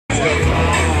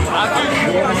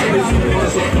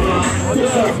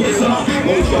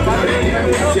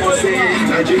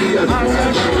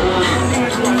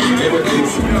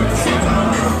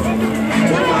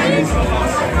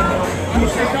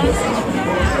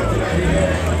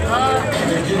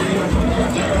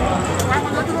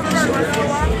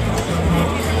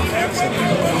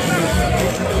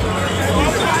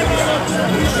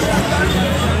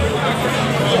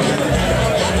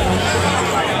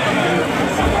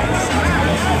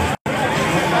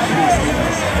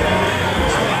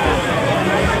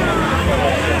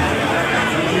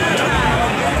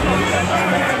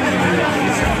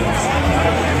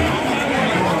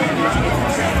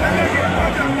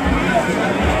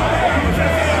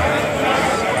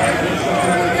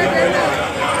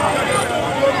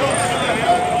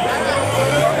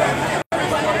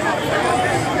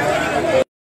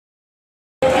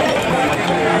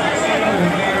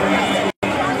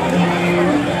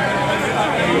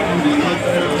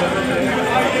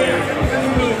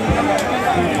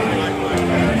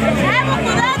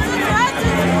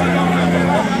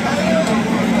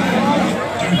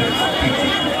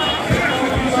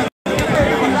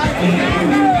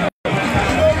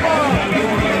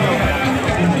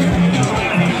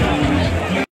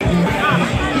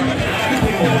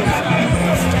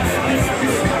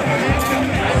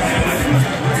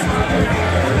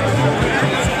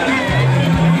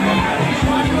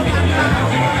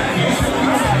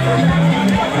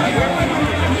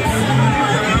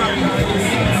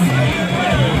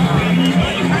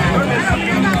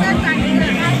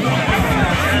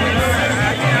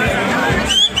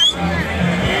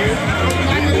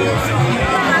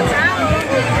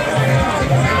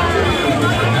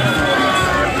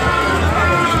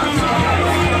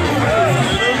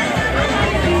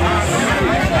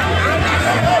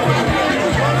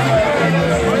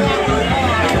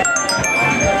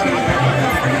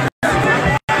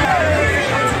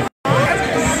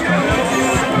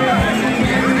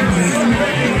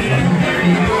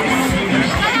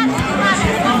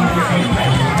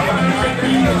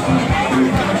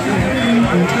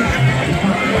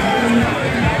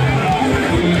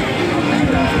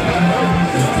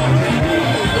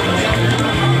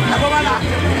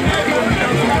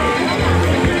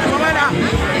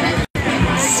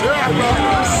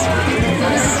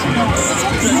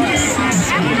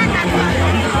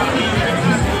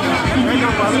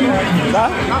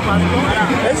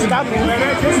Esse tá bom.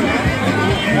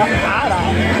 Cara,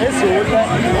 esse outro é.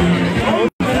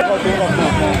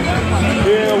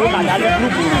 Eu vou mandar no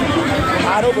grupo.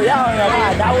 A roupa já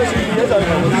vai dar o seguinte, eu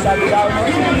sabe dar o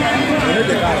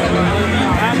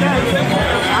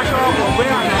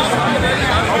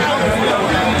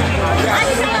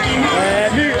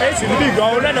esse liga,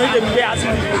 olha não tem que assim.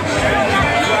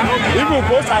 E vou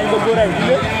postar em todo rei.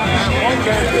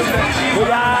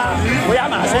 Voy a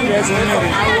más en eso.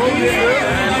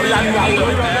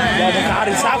 Vamos a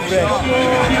risar,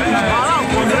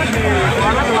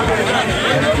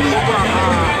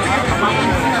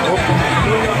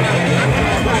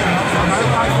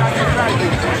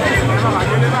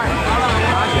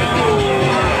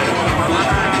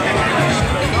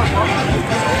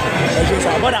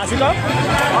 Bora, así no.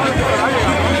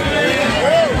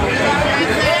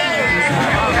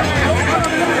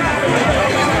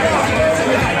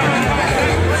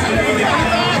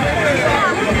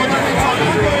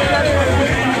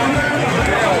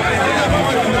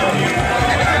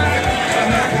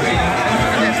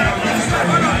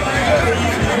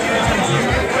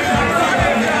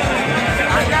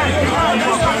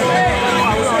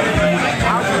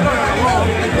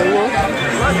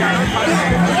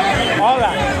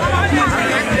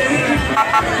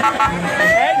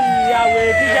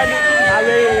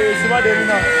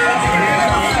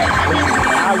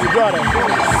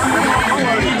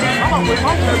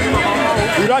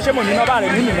 Ìrọ́ṣẹ́ mọ̀ nínú ọba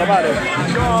rẹ̀ nínú ọba rẹ̀.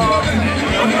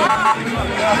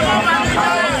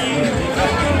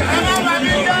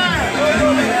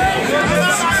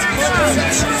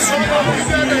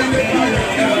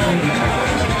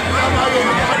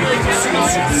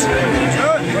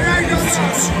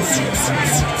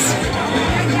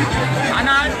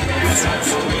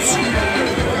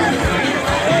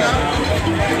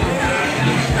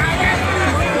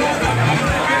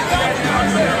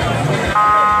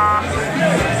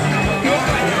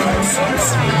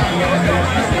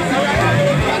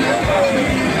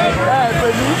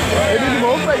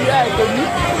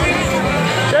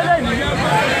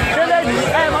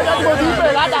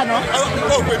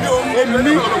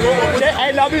 èmi ṣe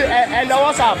ẹ lọ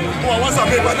WhatsApp.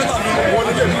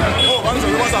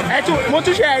 Mo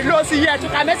tún ṣe ẹ lọ sí yẹ ẹ tún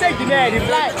ka mẹ́sẹ̀gì náà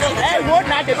reply ẹ wo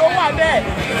na tèmi ó wà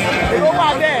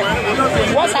bẹ́ẹ̀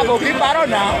WhatsApp ò kí parọ́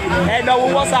náà ẹ lọ wo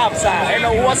WhatsApp sà ẹ lọ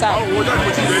wo WhatsApp.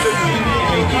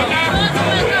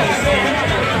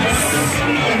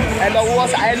 Ẹ lọ wo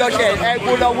WhatsApp ẹ lọ ṣe ẹ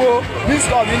gbó lọ wo miss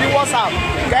call mi ní WhatsApp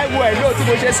kẹ́ wo ẹ̀ lóò tí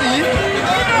mo ṣe sí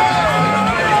yìí.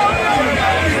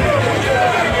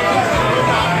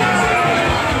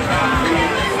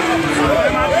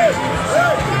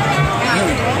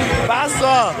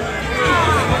 Pastor.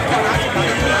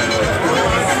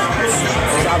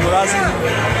 Saburasi.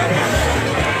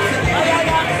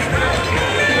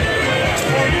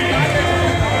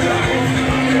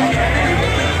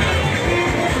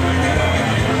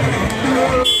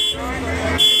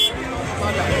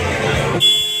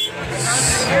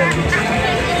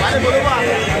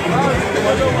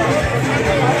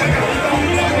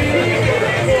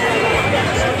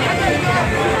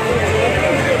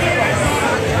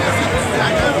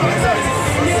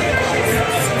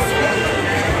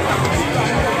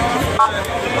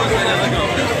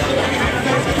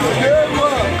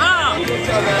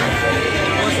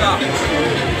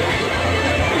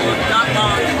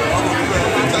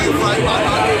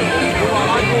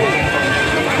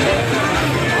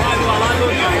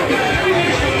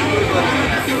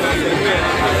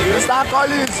 Mr.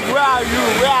 Collins, where are you?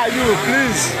 Where are you?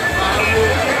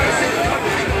 Please.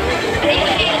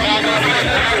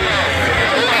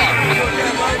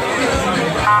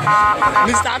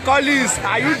 Mr. Collins,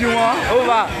 are you the one?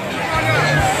 Over.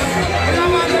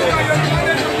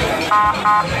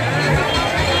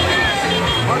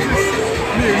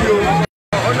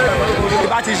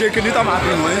 Ìbá ti ṣe kí ní tọ́ máa fi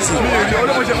wọ̀n sí.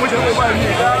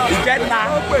 Ìjẹta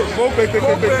mo pè.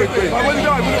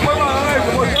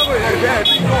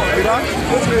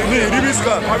 Mi rí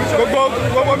mísíkọ̀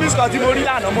gbogbo mísíkọ̀ tí mo rí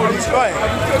lánàá mo rí sọ ẹ̀.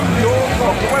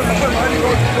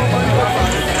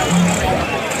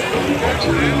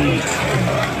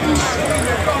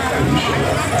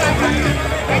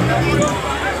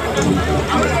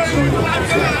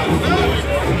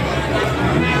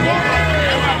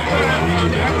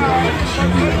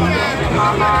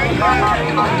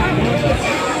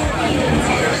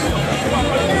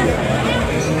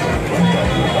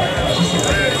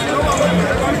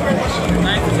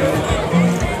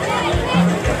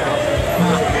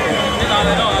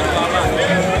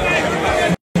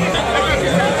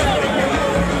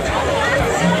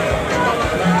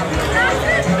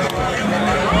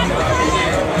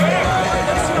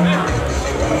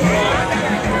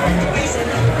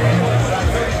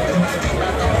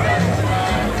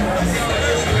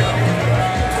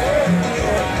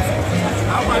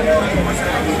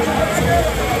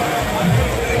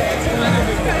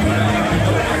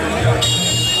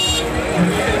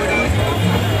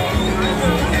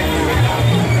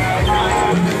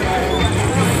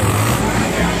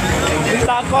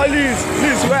 Mr. Collins,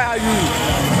 please, where are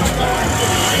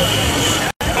you?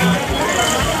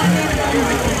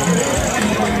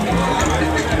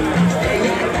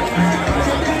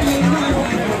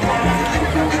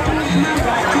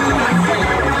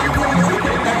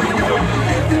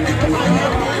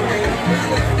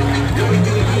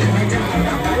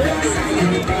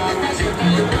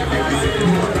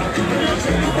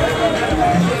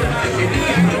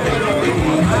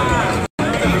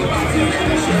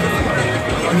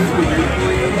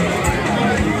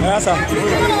 Essa.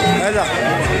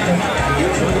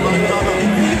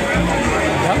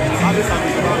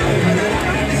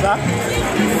 Ça?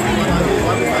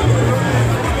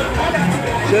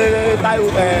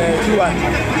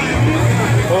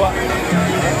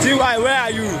 TY, where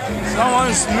are you?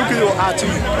 Someone's looking at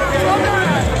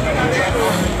you.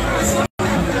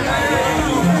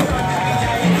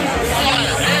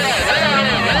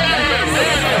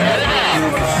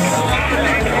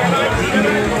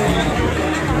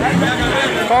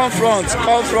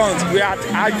 Come front. We are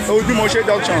at Oduduwa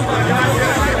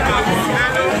junction.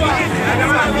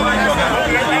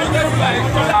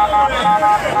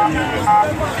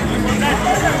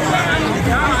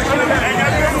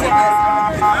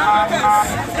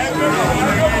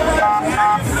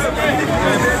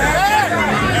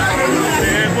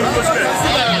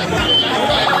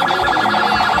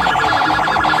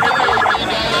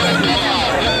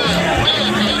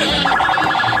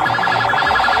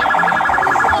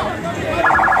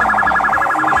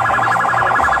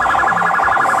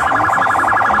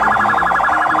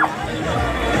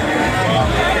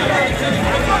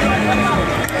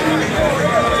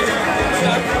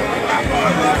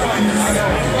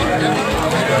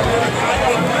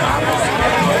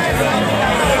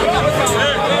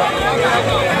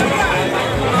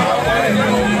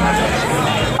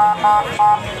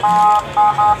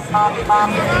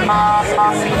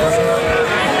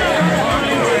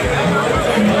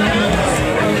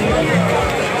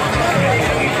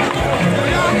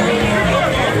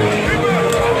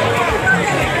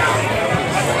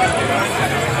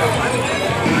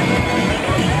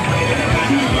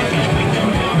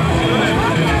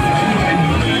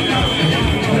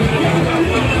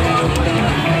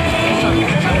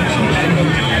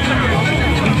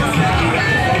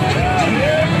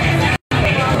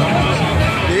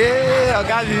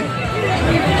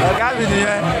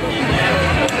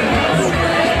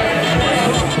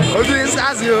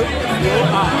 sí o.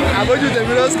 Àbójú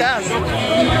tèmi ló scars.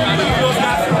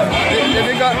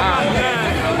 Tèmi gan.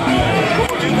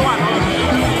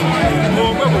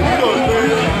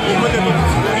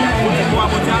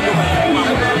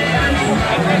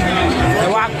 Ẹ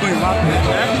wá pín wá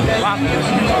pín.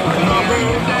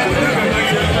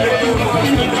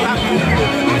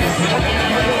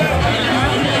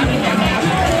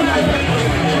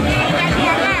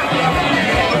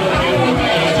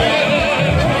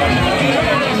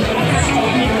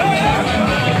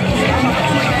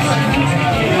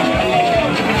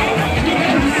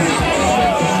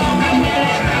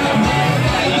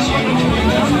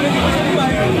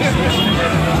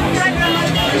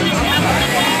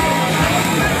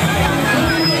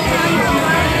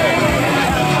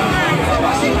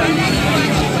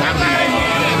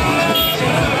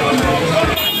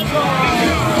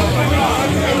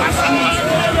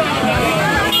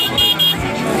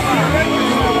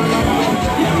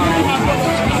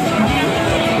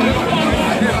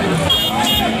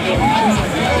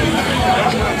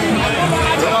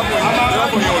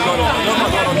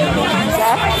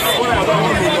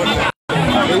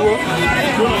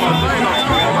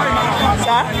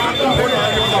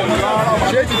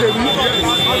 Ṣé ti tèmi?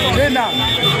 Ṣé nà?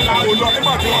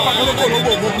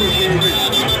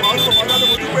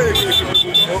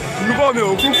 Olùkọ́ mi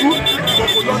ò kúkú.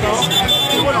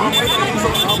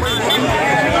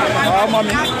 Ọmọ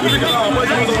mi.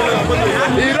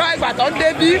 Irọ́ ìgbà tó ń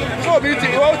débí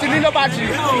fóònù ti ní nọ́mbà tì.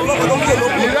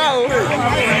 Irọ́ o.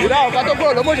 Irọ́ ọ̀kan tó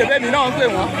kúrò lómòṣè bẹ́ẹ̀ mi náà ń pè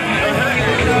wọ́n.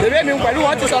 Bèbè mi pẹ̀lú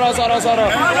wọn ti sọ̀rọ̀.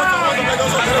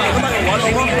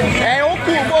 Ẹ ó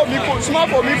kú fóònù súnmọ́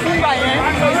fóònù fún gbà yẹn.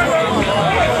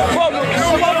 Fóònù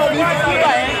súnmọ́ fóònù fún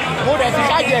gbà yẹn. Mo dẹ̀ ti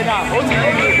ṣáàjì ẹ̀ náà.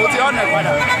 Mo ti ọ̀nà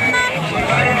ìpadà.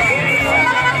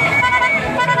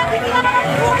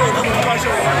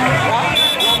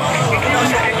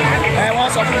 Wọ́n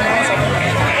sọ fún mi.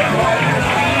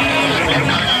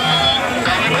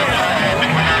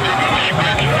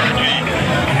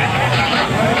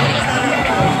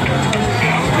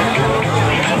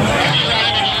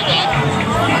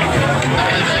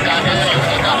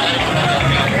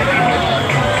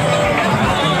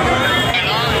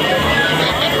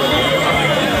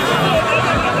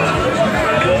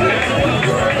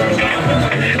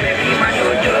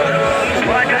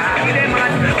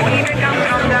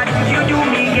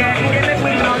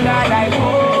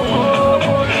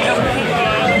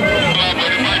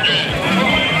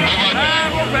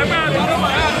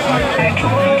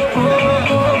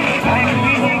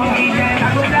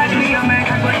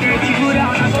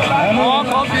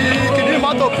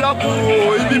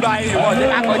 Ibi báyìí wọ́n ti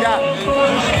lákọjá.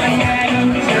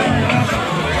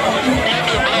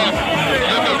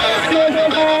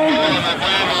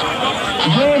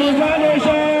 Yorùbá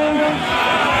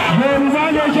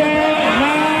nation,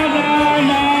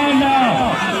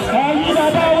 ẹ̀yin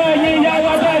bàbá wa ẹ̀yin ìyá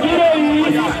wa bá dúró yìí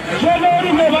ṣé lórí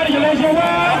Yorùbá nation ṣe wá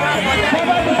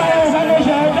bàbá tó bá Yorùbá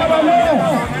nation dábàá lóhùn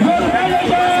Yorùbá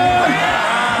nation.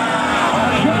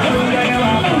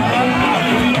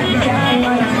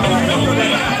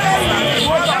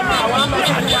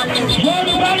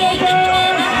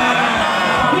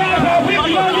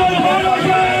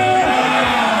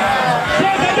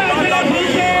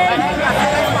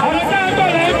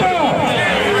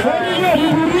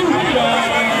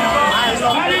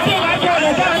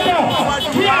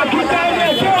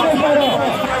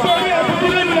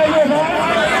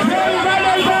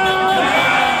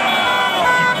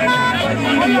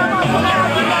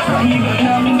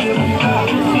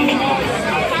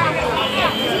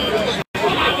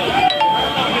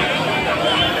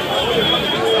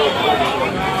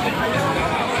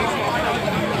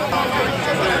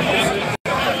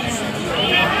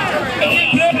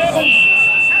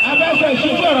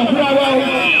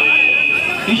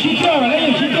 Ìṣíjú ọ̀rọ̀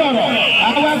lẹ́yìn ìṣíjú ọ̀rọ̀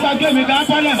àwọn agbájọ́ mi ká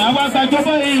pálẹ̀ náà àwọn agbájọ́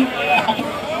báyìí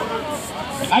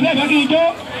abẹ́ẹ̀fẹ́ kí n jó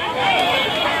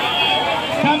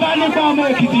sábà nípa ọmọ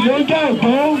Èkìtì ló ń jẹ́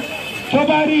òjò tó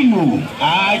bá rí ìlú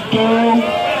àjò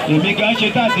èmi gan ṣe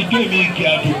tá àti jó èmi ìkè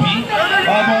àdùbí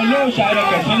ọmọ olóòṣà rẹ̀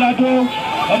kẹ̀sí ládó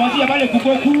ọmọ tí yàrá lè kú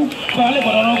kó kú kọ́ lè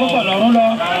gbọ̀dọ̀ lọ gbọ́dọ̀ lọ́rùn lọ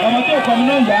ọmọ tí ò kọ́ mi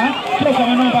náà yá tí ò kọ́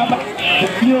mi náà bàbá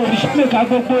ní òrìṣà mẹ́ka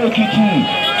gbogbo Èkìtì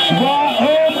wọ́n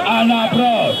home and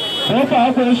abroad wọ́n fà á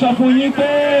pé sọ fún yín pé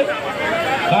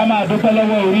ká máa dúpẹ́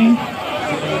lọ́wọ́ orí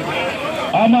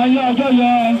ọmọ yín ọjọ́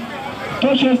yẹn tó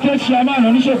ṣe state chairman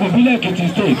oníṣègùn ìbílẹ̀ Èkìtì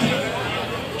state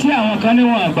tí àwọn kan ní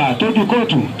wọn àgbà tó di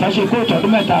kóòtù tó ṣe kóòtù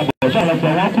ọdún mẹ́ta àbọ̀ tó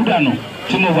ọ̀rọ̀pọ̀ wọn kú dànù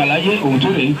tí mo wà láyé òun tó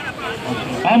rèé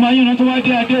ọmọ yín náà tó wá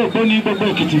dé adé ògbóni gbogbo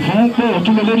Èkìtì fún pé òun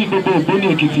tún lọ lórí gbogbo ògbóni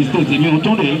Èkìtì state mi òun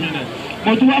tó rèé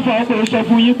mo tún wá fà á pé sọ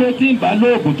fún yín pé tí ń bá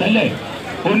lóògùn tẹ́lẹ̀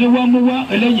oníwá mú wá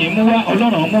eléyìí mú wá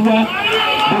ọlọ́run mú wá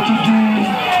ó ti di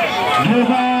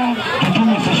global juju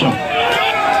musician.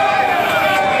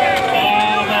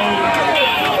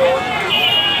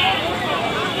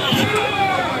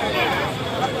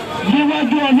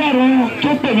 níwájú ọlọ́run tó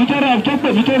pè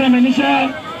mí tó rẹ́ mi níṣẹ́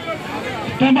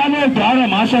tó bá ní òjò àárọ̀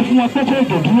máa sọ fún wọn pé kó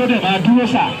òjò dúró dẹ̀ máa dúró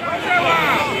sà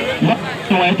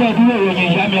lọ́wọ́ ẹ̀tọ́ dúró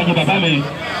ìròyìn ìyá mi ẹ̀yìn bàbá mi.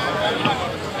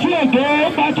 tí òjò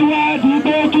bá tún wá di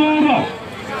pé tó rọ̀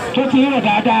tó ti rọ̀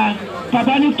dáadáa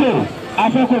bàbá ní tò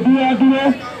afẹ́kọ̀ dúró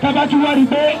tábà tí wọ́n rí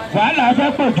pé wàhálà afẹ́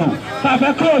pọ̀ jù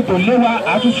táfẹ́ kí òjò lé wa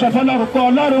àtúnṣe fọlọ́run pé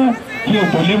ọlọ́run kí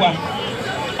òjò lé wa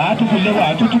àtúnṣe lé wa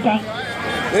àtúntúká.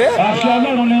 àṣẹ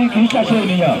ọlọ́run ni kì í ṣàṣẹ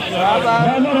ènìyàn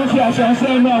ọlọ́run fi àṣẹ ń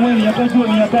sẹ́nu àwọn ènìyàn tó ju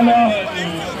ènìyàn kan lọ.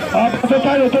 ọba tó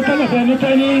táyọ̀ tó tẹ́lẹ̀ bí ẹni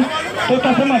tẹ́ni tó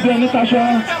tásọ́mà bí ẹni taṣọ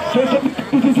tó tó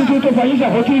títí tó fàyè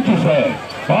ṣàkóso ìtìsẹ̀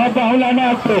ọba òun la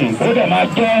máa pè ó dẹ̀ máa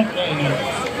jẹ́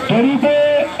torí pé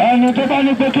ẹni tó bá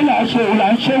ní pé kí là ń ṣe òun là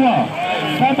ń ṣe wọ̀n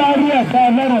tá bá rí ẹ̀ka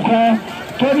ọlọ́run kan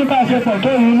tó ní bá a ṣe pọ̀ tó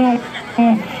inú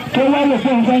tó wá lè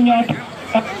fún un fẹ́ yan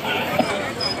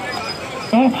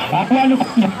àwa ní kò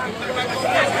yàn.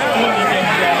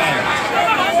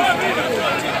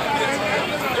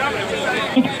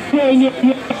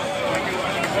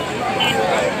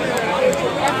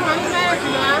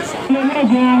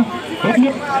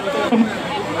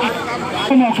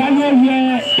 ọmọ ká ló yẹ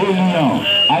ènìyàn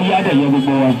ayé adẹ̀yẹ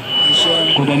gbogbo wa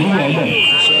kò dẹ̀ níyà ẹlẹ̀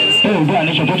ẹ̀ ń bọ́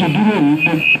àníṣe tó ti dúró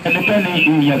ẹnikẹ́ni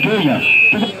èèyàn tó èèyàn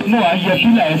tó náà á yẹ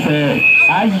pílà ẹsẹ̀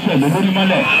á yẹ lórí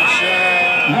mọ́lẹ̀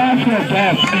wọ́n fi ẹ̀jẹ̀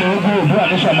ìpínlẹ̀ ogun òbú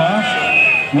àníṣe mọ́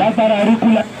lágbára ríkú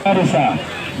lágbára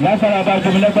lágbára bá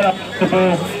jomi lágbára gbogbo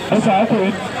ó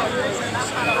sàákùnrin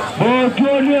ojú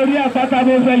orí orí àpáta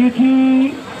bó fẹ́ yìí tí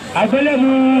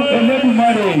àgbélébù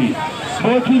Elédùmarè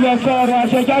mo ti lọ sọ̀rọ̀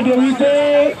àṣẹjáde wípé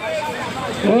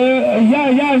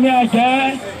ìyá mi àjẹ́.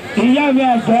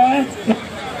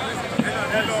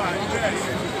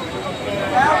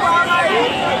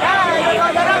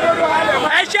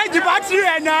 ẹ ṣéǹjì bátìrì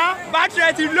ẹ̀ náà bátìrì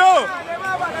ẹ̀ ti lò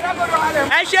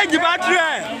ẹ ṣéǹjì bátìrì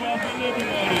ẹ̀.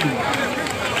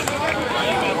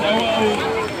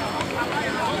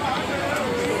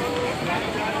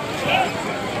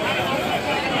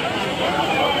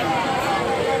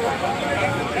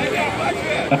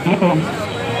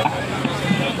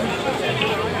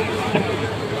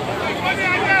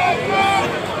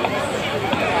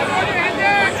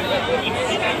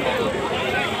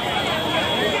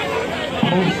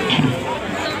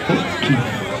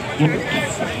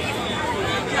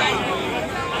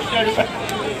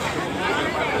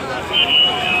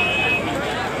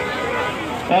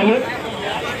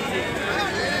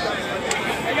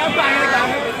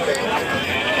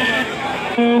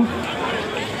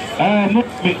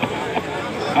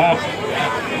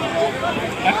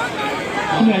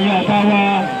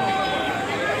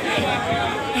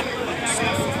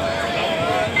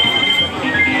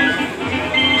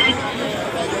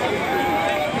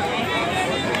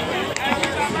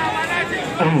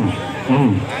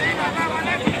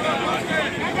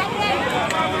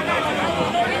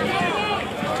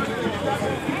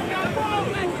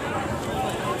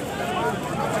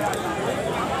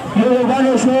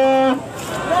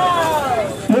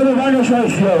 Yorùbá nation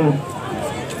is here o.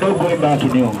 No going back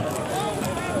ni o.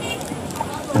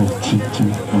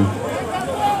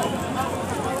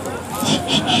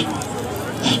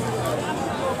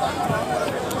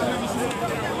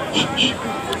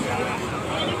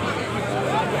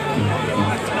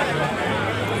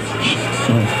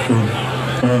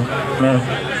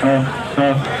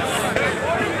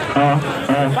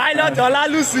 Pilot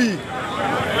Olalusi.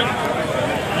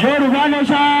 Yorùbá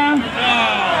nation.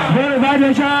 Yorùbá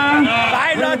nation.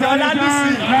 Pilot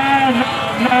Olalusi.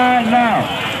 No.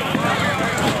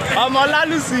 Ọmọ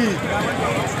Olalusi.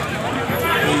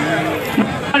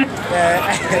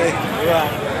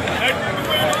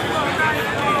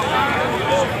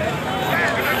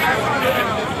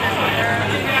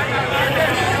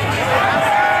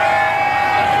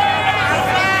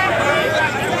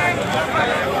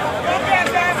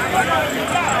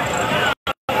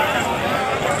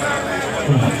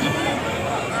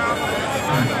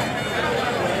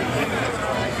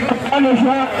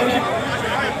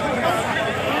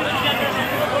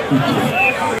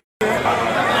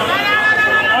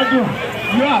 Ọdún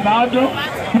yóò àbá ọdún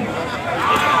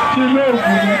tí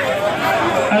lóògùn ni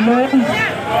ẹ̀lọ́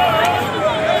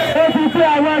ó fi pé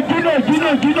àwọn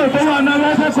jìnnà tó wà náà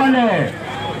lọ́sẹ̀ kọlẹ̀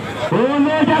òun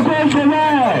ló jẹ́ kó ṣe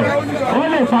bẹ́ẹ̀ ó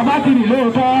lè fa bátìrì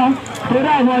lóòótọ́ torí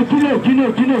àwọn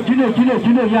jìnnà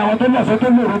yìí àwọn tó lọ́sẹ̀ tó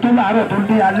lòrò tó láàárọ̀ tó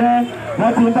dé alẹ́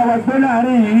wọ́n ti ń bá wa gbé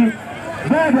láàárín yìí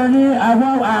bẹ́ẹ̀ ni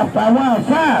àwọn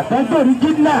àfáà tọ́jú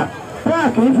oríjìnà fún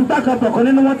àkìrí fún bákàtọ̀kọ́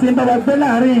nínú wọn ti ń bá wa gbé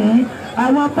láàrin yìí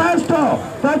àwọn pásítọ̀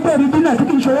tọ́jú oríjìnà tí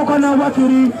kì í ṣòwò kọ́nà wá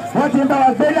kiri wọ́n ti ń bá wa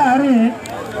gbé láàrin yìí.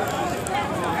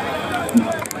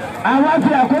 àwa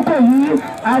fi àkókò yìí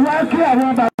àwa kí àwọn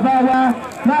bàbá wa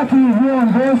láti ìlú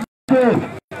Ondo State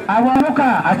àwọn lókà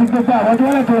àti gbogbo àwọn tí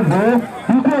wọ́n lè tó ń bò ó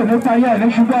ikú òní payé ẹ̀ ní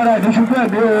ṣubú ara ẹ̀ ní ṣubú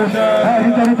ẹ̀mí o ẹ̀rí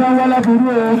tẹni tó ń wọ́n láburú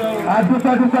o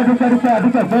adúpẹ́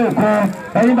òkun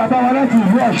ẹ̀yin bàbá wa láti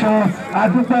ìlú Ọ̀ṣun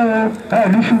adúpẹ́ o ẹ̀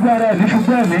ní ṣubú ara ẹ̀ ní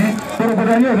ṣubú ẹ̀mí gbogbo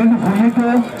ayé òní nìkú yín tó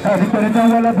ẹ̀rí tẹni tó ń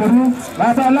wọ́n láburú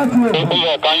bàbá láti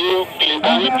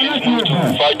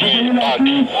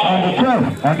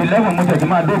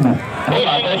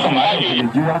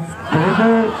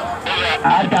Ògùn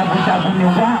ajagunjagun ni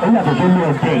wá ó yàtọ̀ tó lé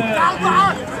ọ̀tẹ̀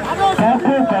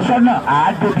kọ́kọ́ kọ́sọ́nà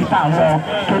àádóbi táwọn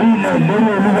torí ilẹ̀ ìlérí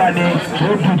olúwa ni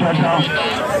ó ju dandan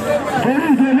torí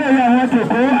ìdílé àwọn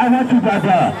tèkó àwọn ti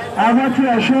Ìbàdàn àwọn ti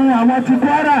Ọ̀ṣun àwọn ti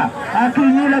Kwara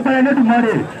akínyín lẹ́gbẹ̀rẹ́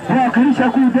lẹ́dùnmọ́rẹ̀ wọn kì í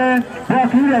ṣẹ́kù jẹ́ wọn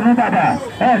kì í rẹ̀ mú bàbà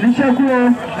ẹ̀ ní ṣẹ́kù o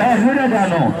ẹ̀ ní rẹ̀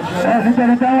dànù ẹ̀ ní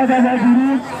tẹ̀lé táwọn dáadáa dúró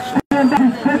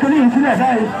kékeré yìí sílẹ̀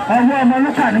báyìí ọwọ́ ọmọ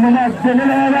lókà ni mo máa gbélé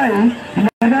lọ́wọ́ báyìí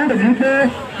ìyẹn náà lè ní pé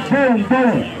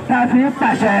gbóhùngbóhùn tá a fi ń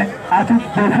pàṣẹ àti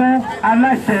pè fún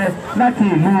aláṣẹ láti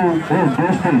ìlú Ondo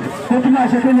State kó tún máa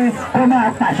ṣe kí ni kó máa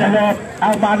pàṣẹ lọ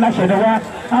àwọn aláṣẹ lọ wá.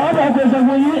 àwọn ọmọ ọgbẹ́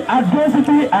ìṣẹ́gun yìí àdúró sí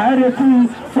pé àárẹ̀ tí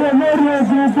olórí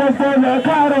ogun gbogbo lọ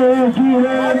káàrọ̀ òjì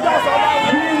rẹ̀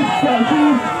sí pẹ̀lú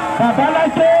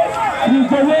babaláké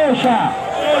ìgbòho òòṣà.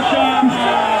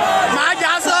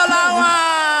 Maga sọ́lá wà.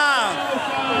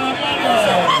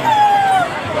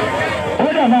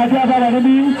 máa dé abára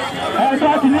níbí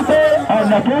ẹjọ́ ti ní pé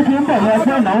ọ̀nà tó ti ń bọ̀ ní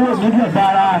ẹgbẹ́ ìnáwó nílẹ̀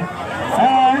gbára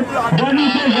wọ́n ní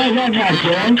pé ìyá mi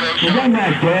àjẹ́ oníṣẹ́ mi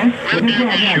àjẹ́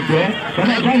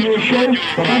bàbá mi oṣó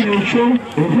òfin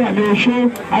àmì oṣó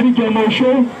àríjẹ ọmọ oṣó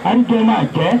àríjẹ ọmọ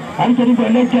àjẹ́ àríjẹ nígbà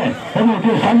ẹlẹ́jẹ̀ ọmọ òkè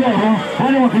ìsàlẹ̀ ọ̀run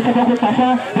wọ́n ní wọn kì í kọ́kọ́ kó pafá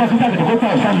wọn kì í sàbẹ̀dẹ̀ kó pa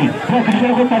ìsàlẹ̀ wọn kì í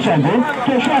sọ́kọ́ kó pa ṣàǹgó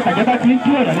tó oṣó àtàjẹ́ bá ti ń tí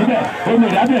ọ̀nà níbẹ̀ omi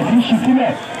ìrábẹ̀ sí ṣí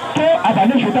sílẹ̀ tó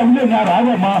àbálẹ̀ ìṣòtá wílé ní ara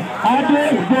rẹ̀ mọ́ adé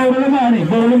ìgboro ló máa rìn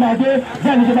ìgboro ló máa dé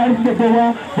bẹ́ẹ̀ ni tó bá rí gbogbo wa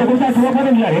gbogbo sáà tí wọ́n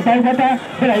gbọ́dọ̀ ní àyè pátápátá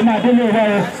bẹ́ẹ̀ yìí máa dé lé wa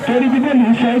o torí bíbélì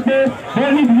ń sọ pé ó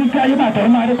ní ibi tí ayé bàtọ̀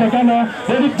máa rí kọjá lọ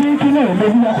lórí tí náà ò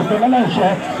léwu wa kò tó lọ́lá ìṣe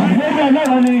ìlérí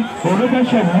Ọlọ́run ni òun ló fẹ́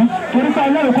ṣẹ̀wú torí pé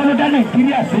Ọlọ́run kọ́ ló dá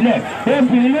Nàìjíríà sílẹ̀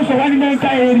obìnrin ló sọ wá ní mẹ́ńkà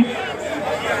eri.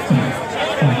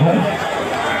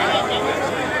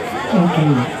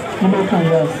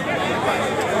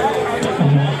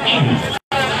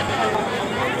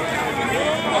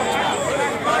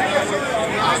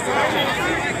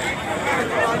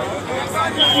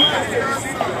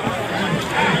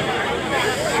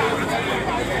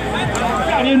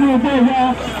 Nínú ọgbọ́n wa.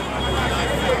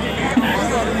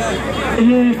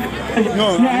 No,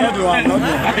 I'm not the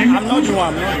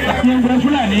one. Ní ẹgbẹ́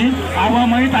Fúlàní, àwọn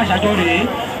ọmọ yín ta ṣàjọ rèé,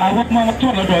 àwọn ọmọ wọn tó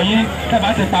lọ́dọ̀ yín, tẹ́ bá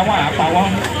ti pa wọ́n àpá wọn.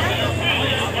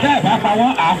 Tẹ́ bá pa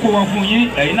wọ́n àkó wọn fún yín,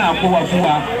 ẹ̀yin náà kó wọn fún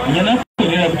wa, ìyẹn náà kò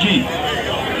ní rẹ̀bùjì.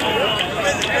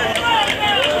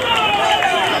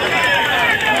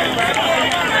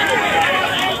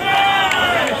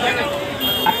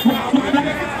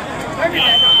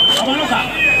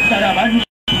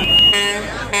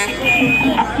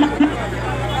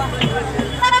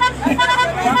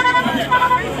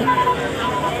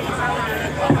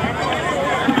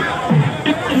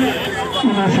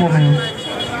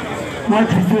 Wọ́n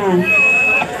ti dé o.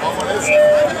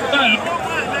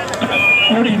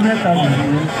 Orí mẹ́ta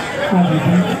nìyẹn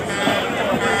olùdí.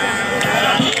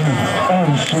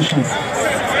 Ọ̀rùn ṣoṣo.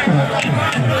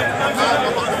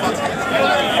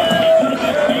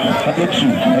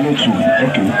 Ẹlẹ́tù,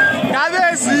 okay.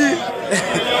 Kábíyèsí,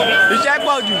 iṣẹ́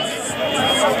pọ̀ jù.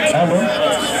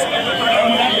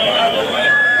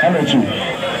 Ẹlẹ́tù.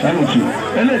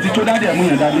 Ẹlẹ́tì tó dáadé ẹ̀mú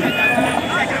yẹn dáadé.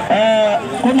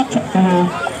 Kó má sàkóso.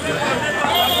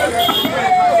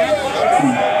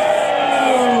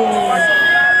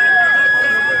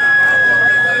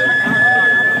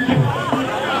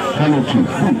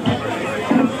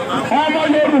 Ọmọ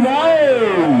Yorùbá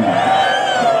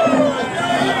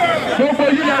gbogbo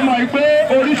yìí lè mọ̀ pé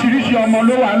oríṣiríṣi ọmọ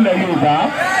ló wà nílẹ̀ Yorùbá.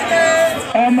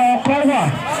 Ọmọ ọkọ wà,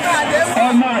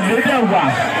 ọmọ àlédè wà.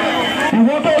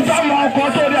 Ìwọ tó sọmọ ọkọ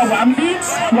tó dẹ̀ wà ń bí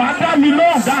wà á dá mi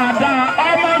lóhùn dáadáa.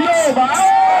 Ọmọ Yorùbá.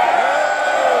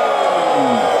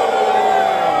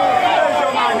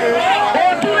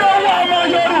 Ojúlówó ọmọ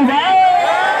Yorùbá.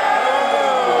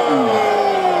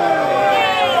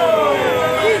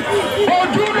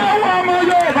 Ojúlówó ọmọ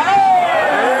Yorùbá.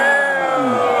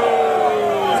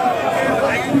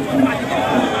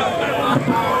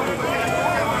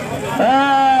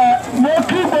 Mo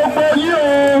kí gbogbo yín o.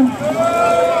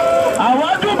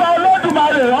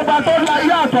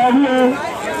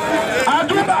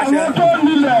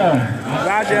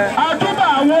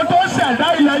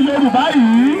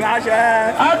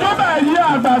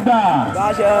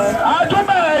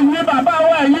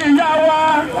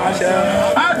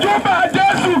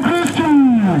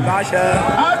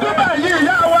 Àjúbà yìí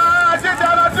ìyá wa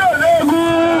jíjẹrẹ tí ò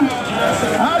léegun.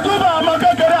 Àjúbà ọmọ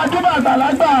kékeré, àjúbà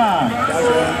àgbàlagbà.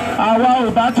 Àwa ò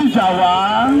bá tìjà wá.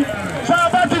 Ṣé a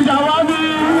bá tìjà wá ní?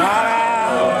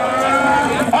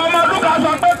 Ọmọ Lúkà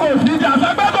sọ pé kò síjà, sọ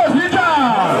pé kò síjà.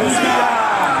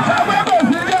 Sọ pé kò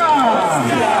síjà.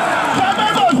 Sọ pé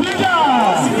kò síjà.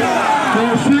 Kò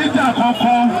síjà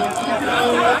kankan.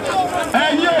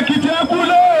 Ẹ̀yin Èkìtì ẹ kú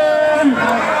lé.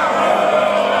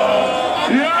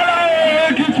 Ìyára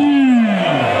Èkìtì.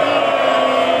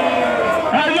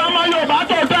 Ẹ̀yin ọmọ Yorùbá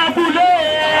tó dá kú lé.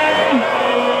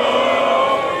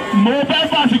 Mo fẹ́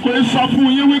fàsìkò sọ fún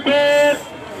yín wípé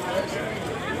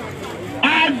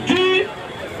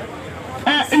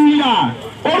ìyà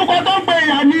orúkọ tó ń pè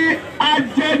ìyà ní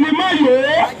ajẹnimáyò.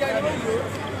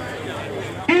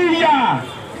 Ìyà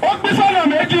ó pín sọ́nà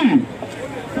méjì.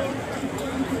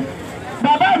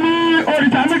 Bàbá mi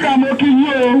Òrìṣàmíkà mo kí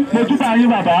yín o, mo dúpẹ́ yín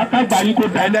bàbá kágbà yín kó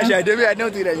dáná.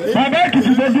 Bàbá Èkìtì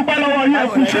mo dúpẹ́ lọ́wọ́ yín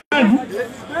ẹ̀kú sẹ́ẹ̀lú.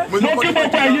 Mo kí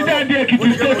gbogbo ẹ̀yin dáadé Èkìtì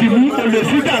stéètì mú kò lè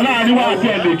síjà láàrin wa àti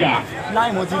ẹ̀lẹ́gà.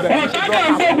 Ọ̀tá kan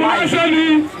gbógun lásán ni.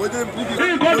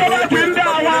 Nǹkan tó bá ti ń dá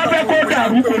àwọn abẹ́ kó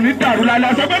dàrú kò ní dàrú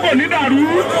lálẹ́ sọ pé kò ní dàrú.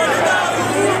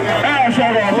 Ẹ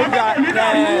sọ̀rọ̀ sọ pé kò ní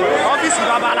dàrú. Ọ́fíìsì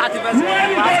bàbá láti fẹ́ sọ. Wọ́n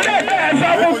ní kò lè bẹ́ẹ̀ sọ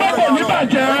fún pé kò ní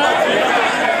bàjẹ́.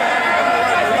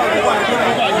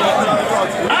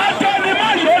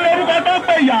 Ajẹnimáyò lorúkọ tó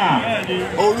pè yà.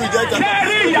 Ṣé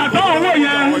rí ìyàtọ̀ owó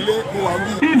yẹn?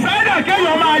 Ìsáyà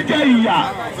kéèyàn máa jẹ ìyà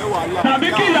tàbí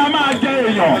kí ìyà máa jẹ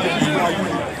èèyàn.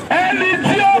 Ẹni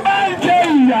tí ó bá ń jẹ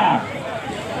ìyà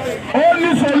ó ní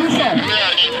solution.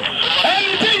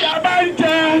 Ẹni tí ìyà bá ń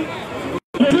jẹ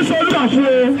kò ní solution fún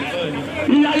o.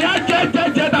 Ìyà yá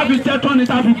jẹ́ tàbí jẹ́ tán ni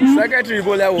tàbí kú. Sẹ́kẹ́tìrì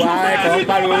ibo lẹ wà ẹ̀kọ́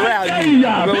pariwo rẹ̀ àjù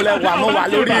ibo lẹ wà mo wà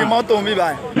lórí mọ́tò mi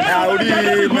báyìí orí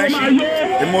mẹ́ṣin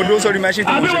ìmọ̀dó sórí mẹ́ṣin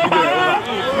tí mo ṣe fídíò rẹ̀ wà.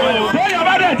 Bóyá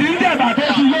bá dẹ̀ ti ń jẹ̀bà tó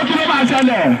ti yó kí ló máa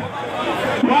ṣẹlẹ̀?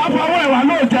 Wàá fọwọ́ ẹ̀wà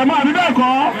náà jẹ mọ́ àbí bẹ́ẹ̀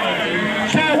kọ́?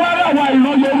 Ṣé wá láwa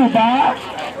ìran Yorùbá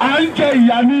à ń jẹ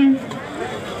ìyà ni?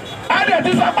 A dẹ̀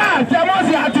ti sọ pé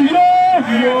àjẹmọ́sí àti yó.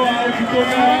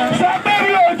 Sọ pé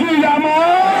mi ò ju ìyà mọ́.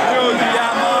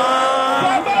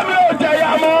 Sọ pé mi ò jẹ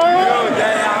ìyà mọ́.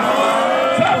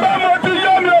 Sọ pé mo ti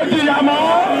yó mi ò jìyà mọ́.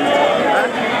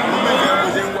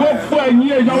 Gbogbo ẹ̀yin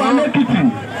èèyàn wa lẹ́kìtì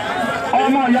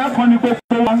ọmọ ìyá kan ni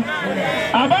gbogbo wa.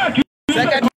 Àbá kì í ṣe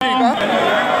kan.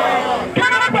 Kí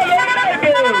ló pẹ̀lú orílẹ̀-èdè?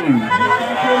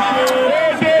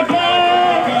 Èdè kan,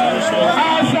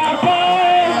 àṣà kan,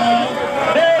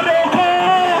 èrè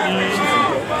kan.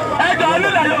 Ẹjọ́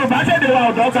nílẹ̀ Yorùbá ṣèdè wa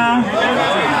ò dọ́gba.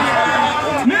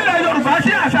 Nílẹ̀ Yorùbá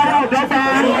ṣé àṣà wa ò dọ́gba.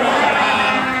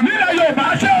 Nílẹ̀ Yorùbá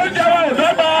ṣé oúnjẹ wa ò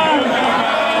dọ́gba.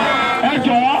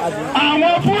 Ẹjọ́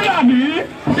àwọn Fúlàní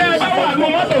tẹ́ ẹ bá wà ní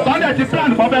mọ́tò tọ́lẹ̀ ti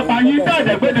plan kọ́ fẹ́ pa yín tẹ́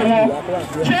ẹ̀dẹ́gbẹ́dẹ́ wọn.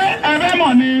 Ṣé ẹ fẹ́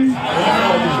mọ̀ ni?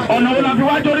 Ọ̀nà wo la fi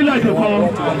wá jórílẹ̀-èdè kan?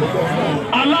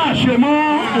 Aláàṣemọ́.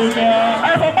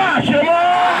 Ẹ sọ pé àṣemọ́.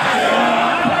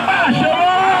 Ẹ sọ pé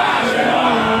àṣemọ́.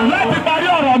 Láti parí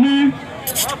ọ̀rọ̀ mi,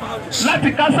 láti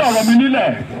kásẹ̀ ọ̀rọ̀ mi nílẹ̀,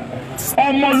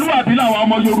 ọmọlúwàbí làwọn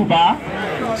ọmọ Yorùbá.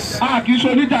 A kì í ṣe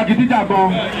oníjàgídíjàgan.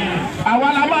 Àwa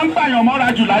la máa ń gbàyàn mọ́ra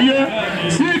jù láyé.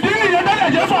 Ìdí nìyẹn tó lè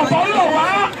jẹ́ sọ̀tọ̀ ń lò wá.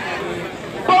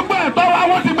 Gbogbo ẹ̀tọ́ wa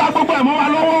wọ́n ti gba gbogbo ẹ̀ mọ́ wa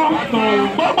lọ́wọ́.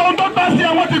 Gbogbo ohun tó tọ́ sí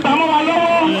ẹ wọ́n ti gbà mọ́ wa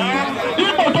lọ́wọ́.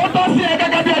 Ipò tó tọ́ sí ẹ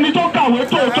gẹ́gẹ́ bí ẹni tó kàwé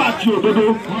tòótọ́ àti òdodo.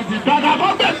 Kàkà kọ́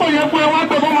gbẹ̀pọ̀ yẹn fún ẹ wá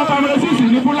gbé fún ọmọ family sísì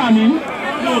ní Fúlàní.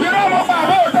 Ìrọ̀ mo pa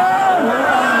àbọ̀ òtọ́.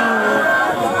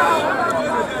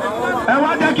 Ẹ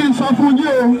wá jẹ́ kí n sọ fún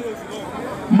yín o.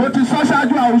 Mo ti sọ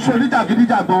ṣáájú àwọn oṣù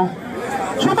oníjàgídíjàgan.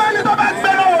 Ṣùgbọ́n ẹni tó bá gbé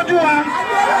lọ́wọ́ ojú wa.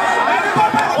 Ẹni tó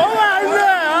bá. Ó wà ní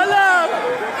ẹ̀ ọ́lá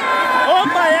ó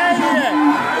pa yẹn ní ẹ̀.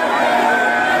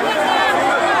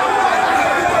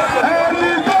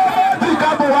 Ẹni tó bá ti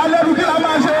kàbọ̀ wá lẹ́rú kí la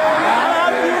máa ṣe.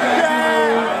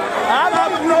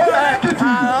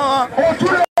 Èkìtì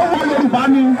òtúrẹ́ owó Yorùbá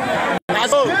ni.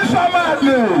 Kì í sọ máa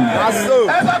lè.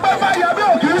 Ẹ sọ pé báyà bí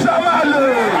ò kì í sọ máa lè.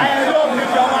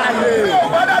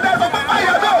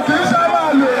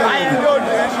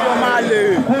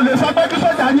 Kò lè sọ pé kí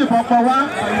sọ́jà yìnbọn pọ̀ wá.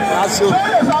 Ṣé ó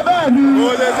lè sọ bẹ́ẹ̀ ni?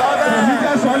 Èmi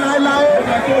jẹ́ sọ láéláé.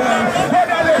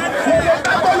 Kódà lè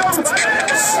tako Yorùbá.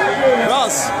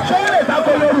 Ṣé ó lè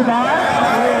tako Yorùbá?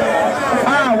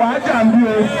 Àwa jà ń bí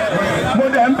o. Mo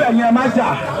dẹ̀ ń bẹ̀ yẹn má jà.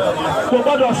 Kò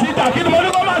gbọ́dọ̀ sí ìjà kí ni mo ní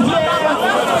kó má sí o.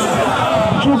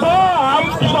 Ṣùgbọ́n à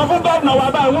ń sọ fún gómìnà wa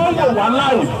báyìí wọ́n ń wò wá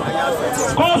láì.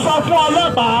 Kó sọ fún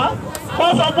ọlọ́pàá, kó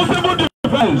sọ fún civil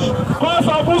defence, kó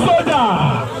sọ fún sójà,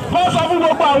 kó sọ fún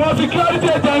gbogbo àwọn security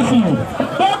agency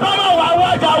tó kọ́ mọ̀ wá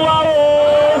wájà wa o.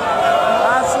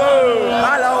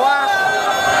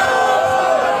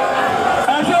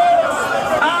 Ẹ ṣe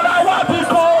ara wa ti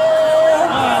kọ́.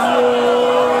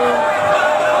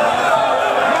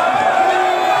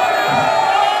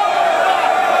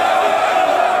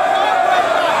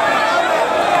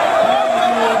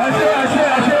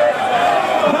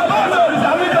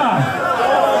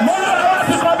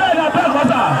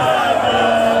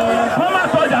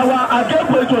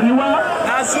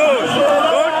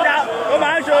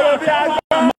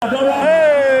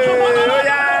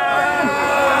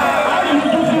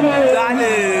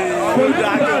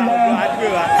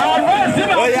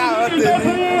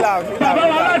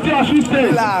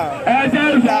 ẹ̀jẹ̀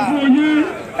ìṣàkóso yín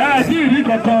ẹ̀ẹ́dì ìrí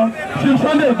kankan tí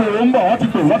Sunday Igboho ń bọ̀ wọ́n ti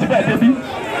pè wọ́n ti bẹ̀ débi.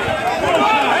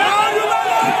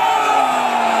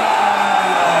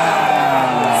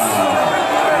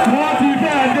 wọ́n ti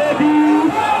bẹ̀ débi.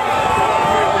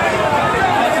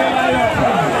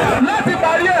 láti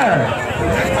parí ẹ̀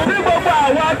bí gbogbo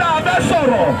àwa tá a fẹ́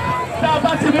sọ̀rọ̀ tá a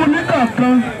bá ti mú ní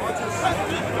kankan.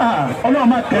 Ọlọ́run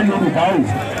máa kẹ́ Yorùbá o.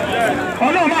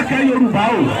 Ọlọ́run máa kẹ́ Yorùbá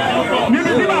o.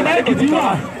 Níbi tí bàbá Ekiti wà,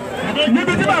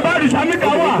 níbi tí bàbá Rìsàmíkà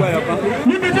wà,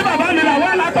 níbi tí bàbá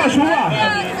Nìlàwọ́ Látọ̀ṣù wà,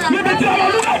 níbi tí ọmọ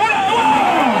olúkọ̀ fúnra wà.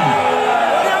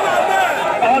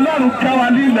 Ọlọ́run kẹ́ wa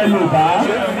ní ilẹ̀ Yorùbá.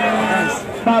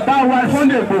 Bàbá wa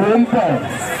Sunday Igboho ń bọ̀.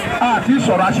 Àti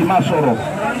sọ̀rọ̀ a sì máa sọ̀rọ̀.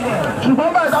 Ṣùgbọ́n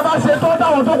báyìí tá a bá ṣe tó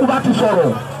táwọn tó kù bá ti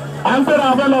sọ̀rọ̀. À ń gbéra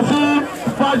fẹ́ lọ sí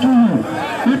Fájuyì.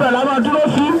 Ibẹ̀ la máa dúró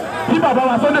sí. Tí bàbá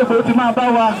wa Sunday Igboho ti máa bá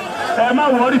wa. Ẹ má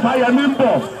wọrí Fáyẹmí ń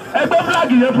bọ̀. Ẹ gbé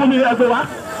fúláàgì yẹn fún mi ẹ gbé wá.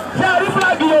 Ṣé a rí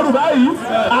fúláàgì Yorùbá yìí?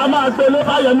 A máa gbé lé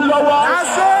Fáyẹmí lọ́wọ́.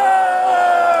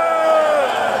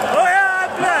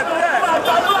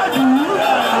 Àgbà fúláàgì yìí.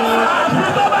 Àfi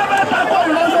tó bá fẹ́ takò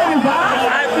ìran Yorùbá.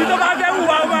 Àfi tó bá fẹ́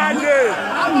wùwà máa lè.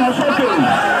 A nà sókè.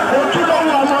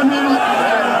 Ojúlówó ọmọ ni.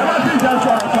 Ẹ bá ti jẹ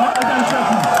sọ̀rọ̀ tán, ẹ jẹ́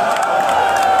ìṣẹ́kù.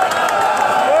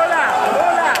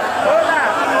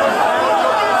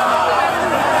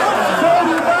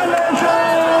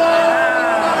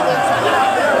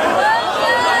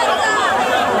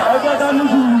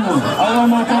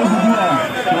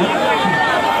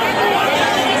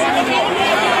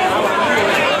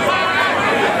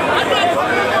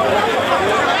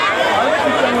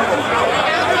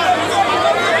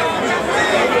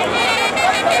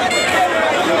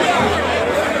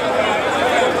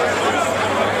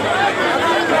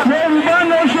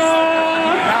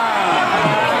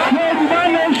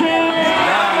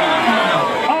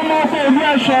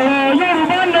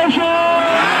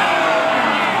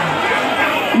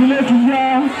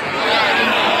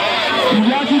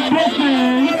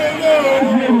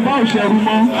 Ṣẹ̀rù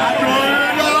mọ́.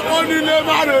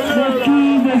 Mo kí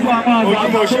gbogbo àwọn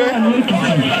àgbà tó wà ní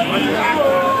Èkìtì.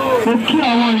 Mo kí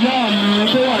àwọn ìyá mi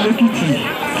tó wà l'Èkìtì.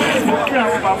 Mo kí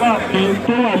àwọn bàbá mi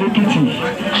tó wà l'Èkìtì.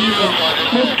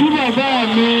 Mo kí bàbá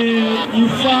mi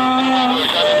Ifá.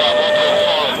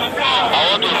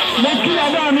 Mo kí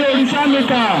bàbá mi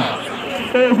Òrìṣàmíkà.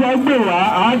 Èèfọ́ gbè wá,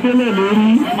 àádélé lórí.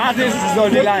 Mo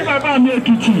kí bàbá mi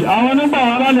Èkìtì. Àwọn nígbà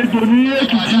wọn lálejò ní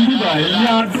Èkìtì bíbà ní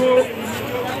Adó.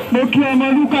 Mo kí ọmọ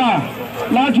Lúkà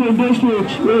láti Ondo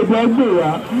State èèbọ̀ gbè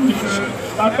wá.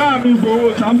 Bàbá mi Ìgbòho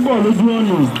sàǹbọ̀ lójú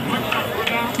ọ̀nà.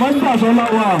 Wọ́n gbà sọ́lá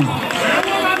wà.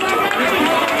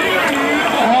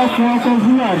 Ọkọ̀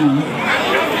Fúlàní.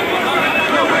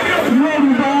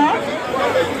 Yorùbá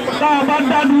tá a bá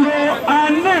dá dúró, a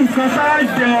ní nǹkan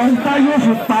sáájẹ tá yóò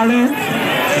fi parẹ́.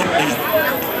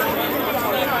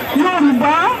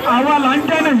 Yorùbá àwa là ń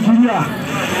jẹ́ Nàìjíríà.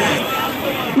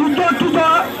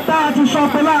 Ìjọ́kíjọ́ tá a ti sọ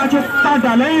pé láti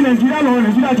padà lẹ́yìn Nàìjíríà lọ́wọ́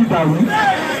Nàìjíríà ti dàrú.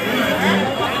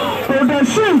 Kò dẹ̀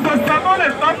sí nǹkan kan tó lè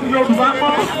sọ́kù Yorùbá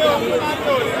mọ́.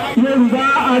 Yorùbá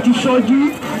a ti sọjí.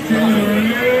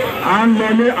 À ń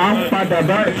lọlé à ń padà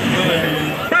báyìí.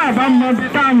 Tá a bá mọ ibi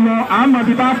tá a lọ, à ń mọ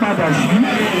ibi tá a padà sí.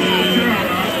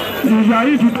 Ìyá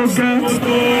yìí ti tó gẹ́.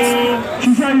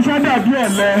 Ṣiṣẹ́ iṣẹ́ dàbí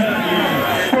ọ̀lẹ.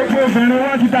 Gbogbo obìnrin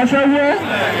wọn ti daṣẹ́ wó.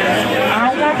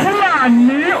 Àwọn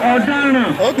Fúlàní ọ̀daràn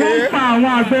tó ń pa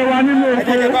àwọn àgbẹ̀ wa nínú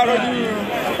oko.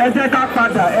 Ẹ jẹ́ ká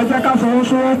padà, ẹ jẹ́ ká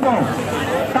fọwọ́sowọ́pọ̀.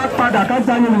 Ká padà ká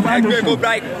gba Yorùbá nation.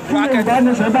 Tí Yorùbá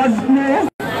nation bá dúró,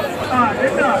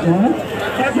 àdédàkú.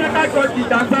 Ẹ jẹ́ ká jọ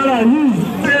jìjàgbara yìí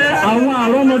pé àwọn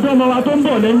àrọ́mọdọ́mọ wa tó ń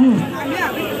bọ̀ lẹ́yìn.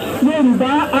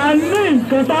 Yorùbá a ní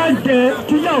nǹkan tá a jẹ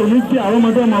tíyà ò ní jẹ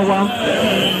àrọ́mọdọ́mọ wa.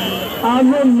 A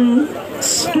lómi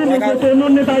kí ni Kotonu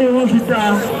ní táyé wọn fi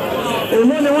dáa.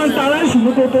 Èló ni wọ́n ń ta aláìsí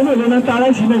ní Kotonu, èló ni wọ́n ń ta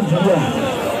aláìsí Nàìjíríà.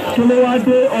 Kí ló wá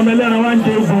dé ọmọ ẹlẹ́ran wá ń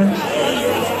jẹ egun.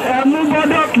 Ẹ mú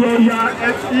bọ́dọ̀kì ọ̀yà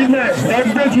ilẹ̀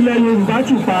ẹgbẹ́ tilẹ̀ Yorùbá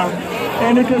ti pa.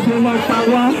 Ẹni kékeré máa pa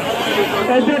wá.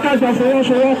 Ẹ jẹ́ ká jọ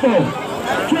fọwọ́sowọ́pọ̀.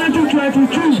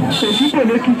 2022 èsì kò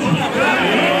l'Èkìtì.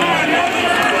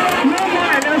 No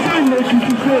more election in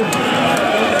Ekiti state.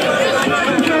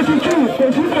 2022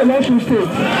 èsì kò l'Ọ̀ṣun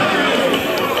state.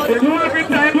 Èmi wá fi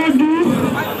ta ẹ lójú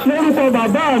lórúkọ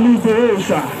bàbá mi Ìgbòho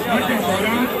Òòṣà.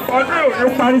 Ọdún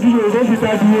òní parí ti Yorùbá fi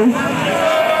ta dúró.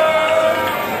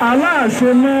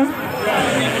 Aláàṣẹ mọ́.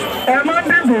 Ẹ má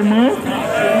dìbò mọ́.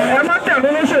 Ẹ má tẹ̀lé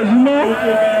olóṣèlú mọ́.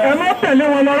 Ẹ má tẹ̀lé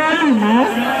wọn lọ rálì mọ́.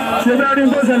 Ṣé bẹ́ẹ̀ rí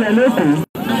tó ṣẹlẹ̀ lẹ́kọ̀ọ́?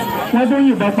 Wọ́n tó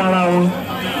yìnbọn para wọn.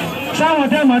 Sáwọn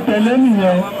tẹ́ máa tẹ̀lé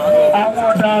nìyẹn. Àwọn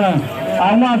ọ̀daràn,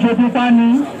 àwọn afẹ́pípa ni.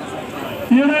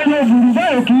 Irú ẹyẹ òbúrú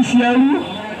báyìí kì í ṣe ẹrú.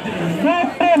 wọ́n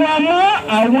kó wa mọ́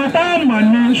àwọn tá a mọ̀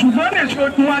ní ṣùgbọ́n ní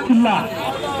ìṣojú wa ti là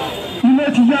ilé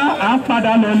ti yá à ń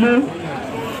padà lọlé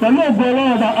pẹ̀lú ògo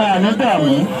Ọlọ́run bá àní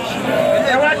dààmú.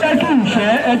 Ẹ wá jẹ́ kí ìfẹ́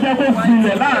ẹ jẹ́ kó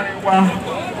gbilẹ̀ láàrin wa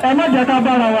ẹ má jẹ́ ká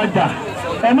bára wa jà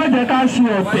ẹ má jẹ́ ká ṣe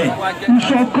ọ̀tẹ̀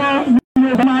ìṣọ̀kan ni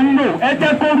ó máa ń lò ẹ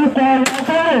jẹ́ kórúkọ wọn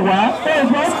fọ́rọ̀ wá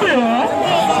èèyàn pè ọ́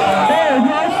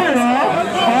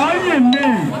ọ̀yìn mi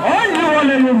ọ̀yìn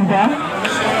wọlé Yorùbá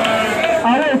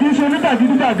àwọn èkì í ṣe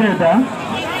onídàgídídàgẹ̀ ẹ̀dá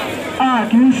a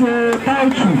kì í ṣe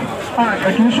táùtù a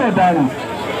kì í ṣọ̀daràn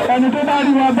ẹni tó bá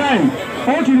rí wa báyìí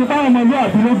ó ti rí báwọn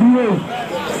ọmọlúwàbí ló dúró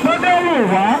lọ́dọ̀ rò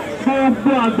wá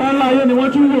gbogbo àgbáńlá ayé ni wọ́n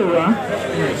tún rò wá.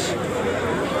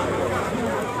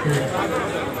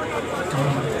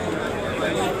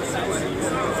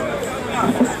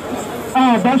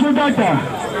 àbáṣọdàgbà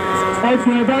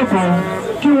ẹgbẹ́ ẹ̀dá kan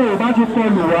tí wọn ò bá ti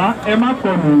kọlù wá ẹ má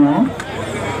kọlù wọn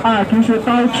a kì í ṣe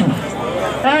táùtù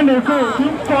ẹnìkan ò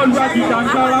tún kọlù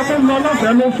àjìjàngbara tó ń lọ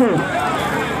lọ́fẹ̀ẹ́ lófò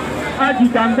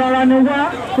àjìjàngbara ni wá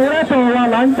torẹ́tọ̀ wa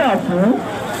là ń jà fún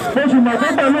bó sì mọ̀ pé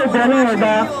pẹ̀lú ìbẹ̀rẹ̀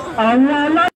ọ̀dà àwọn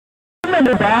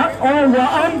aláìlèbá ọ̀wà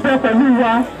á ń bẹ pẹ̀lú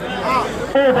wa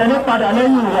ó bẹ̀ ní padà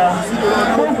lẹ́yìn wa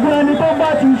gbogbo ẹni tó bá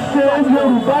ti ṣe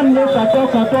Yorùbá ní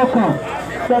kàtọ́kàtọ́kàn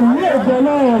pẹ̀lú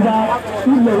ìbẹ̀rẹ̀ ọ̀dà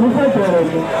ilẹ̀ ìrúfẹ́ bẹ̀rẹ̀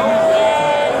ni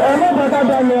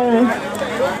ẹlẹ́gbẹ̀dàdàlẹ̀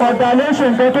ọ̀dà ló ṣe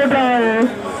nǹkan tó dáa o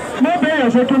mo bẹ̀rẹ̀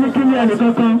ṣe kíníkíní ẹnì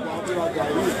kankan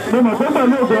mo mọ̀ pé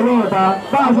pẹ̀lú ìbẹ̀rẹ̀ ọ̀dà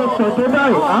bá a ṣe pẹ̀ tó dáa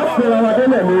à ń pè ara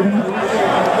délẹ̀ lórí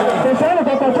kò sẹ́ni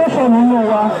kankan tó sọ nínú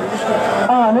wa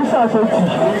a ní ṣàṣetì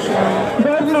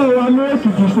bẹ́ẹ̀ wa ní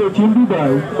Èkìtì ṣètì ń bíbà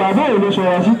bàbá ò lè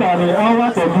sọ̀rọ̀ síta ni á wà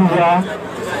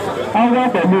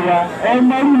pẹ̀lú wa ẹ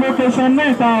mọ̀rú lókèṣán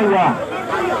náà tá a wà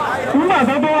nígbà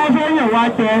tó bá wá fẹ́ yàn wá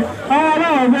tẹ àwọn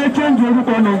aláwọ̀ fẹ́ change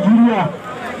orúkọ Nàìjíríà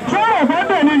sọ̀rọ̀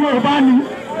gbọ́dọ̀ ní Yorùbá ni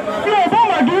Yorùbá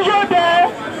wà kí n ṣọ́dẹ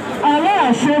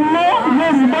aláàṣẹ mọ́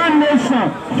Yorùbá nation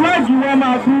flag wa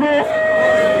máa dúró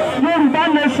Yorùbá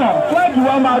nation flag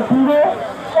wa máa dúró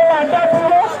ó máa dá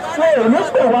dúró pé èmi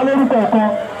pè wá lórúkọ kan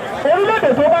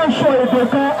orílẹ̀-èdè tó bá ń sọ èdè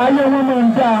kan ayé wọn máa ń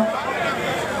dá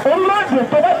orílẹ̀-èdè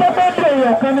tó bá tẹ́tẹ́ dé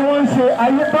èèyàn kan ni wọ́n ń ṣe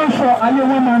ayé tó ń sọ ayé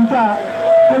wọn máa ń dá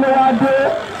kí ló wá dé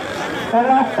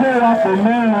ọwọ́ kó wa kò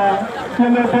mẹ́ran kí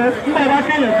ló dé nígbà bá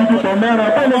kéèyàn gidi kò mẹ́ran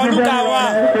tó lè fi bẹ́ẹ̀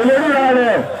olóríra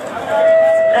rẹ̀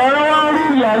ẹ̀rọ wa ń rí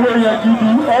ìyàwó yẹn gidi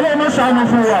ọlọ́mọ ṣàánú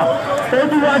fún wa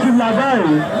ojú wa ti là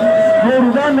báyìí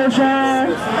Yorùbá nation.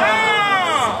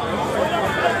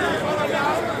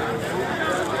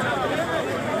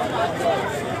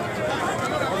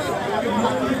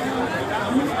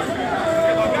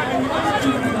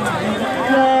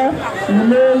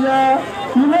 Iléyá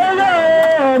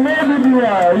ọmọ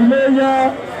Oduduwa Iléyá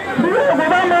bí òkú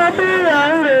bá máa bí à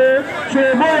ń rè ṣe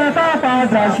bóyá tá a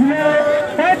padà sílé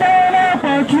ẹgbẹ́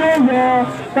ọlọ́pàá tí ó yọ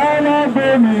táwọn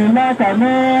gbòmí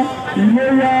látàná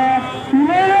Iléyá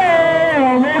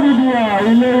ọmọ Oduduwa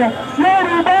Iléyá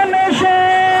Yorùbá nation.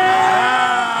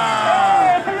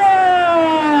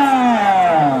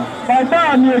 Bàbá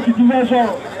mi Èkìtì fẹ́ sọ̀rọ̀.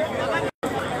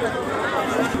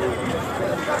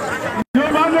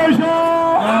 Yorùbá nation.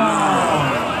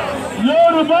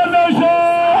 Yorùbá nation.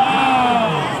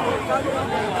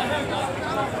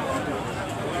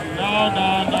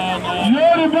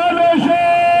 Yorùbá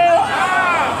nation.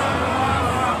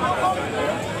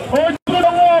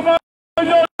 Ojúlówó ọmọ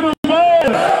Yorùbá.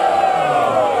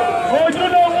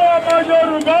 Ojúlówó ọmọ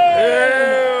Yorùbá.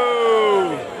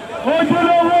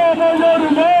 Ojúlówó ọmọ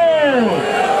Yorùbá.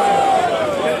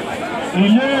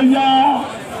 Iléyá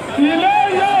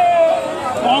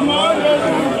ọmọ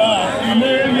Yorùbá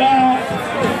Iléyá.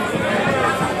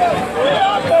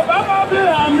 Ìyá kò bá má bí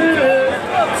àmì rẹ̀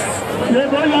ṣe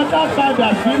bóyá ká padà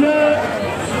sílé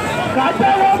ká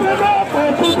tẹ́wọ́ bí náà kò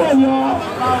túbọ̀ yọ.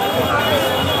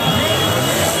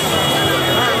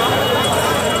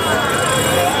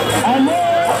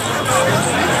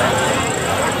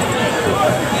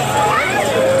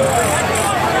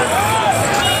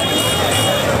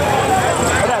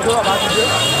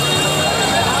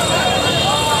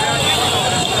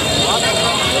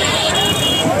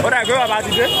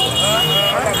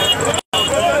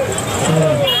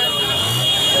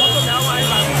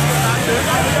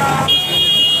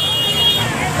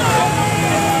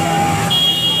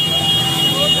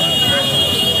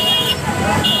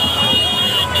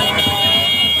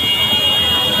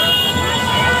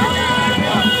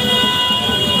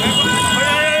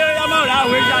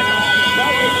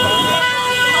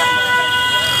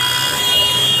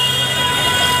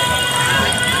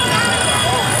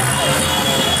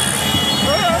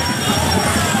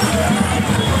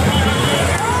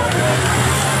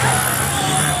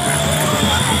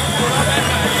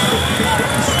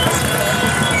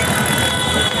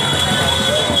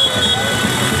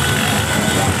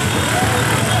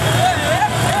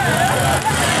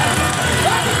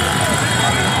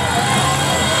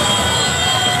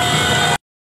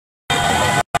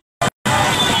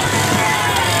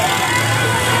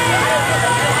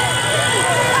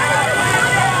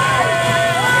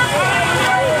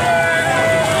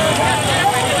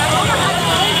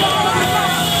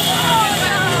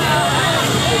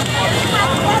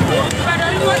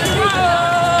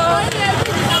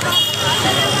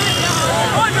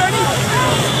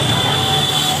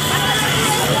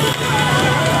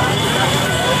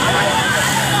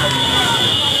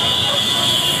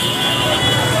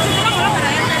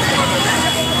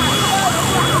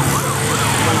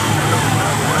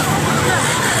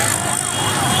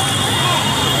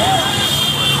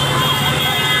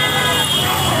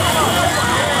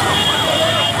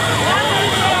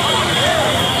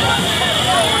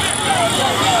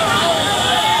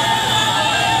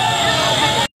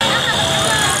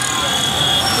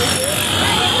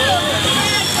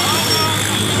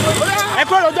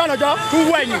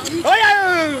 ẹ̀yìn. Ó yá.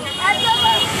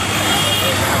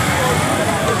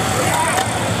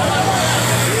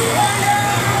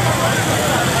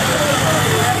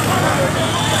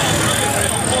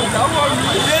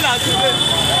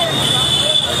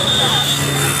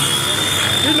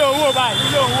 Kí ló ń wò báyìí? Kí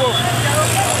ló ń wò?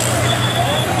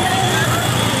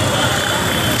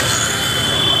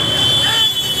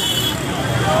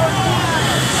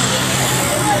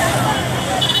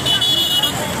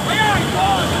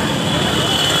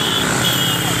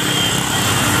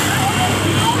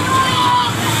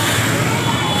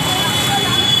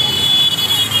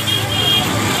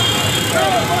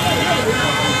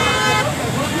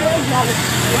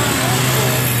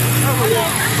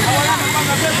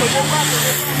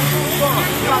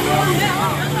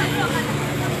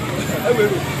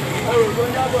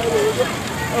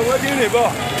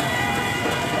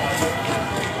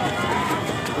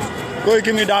 Go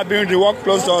give me that being the work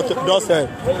close to doorstep.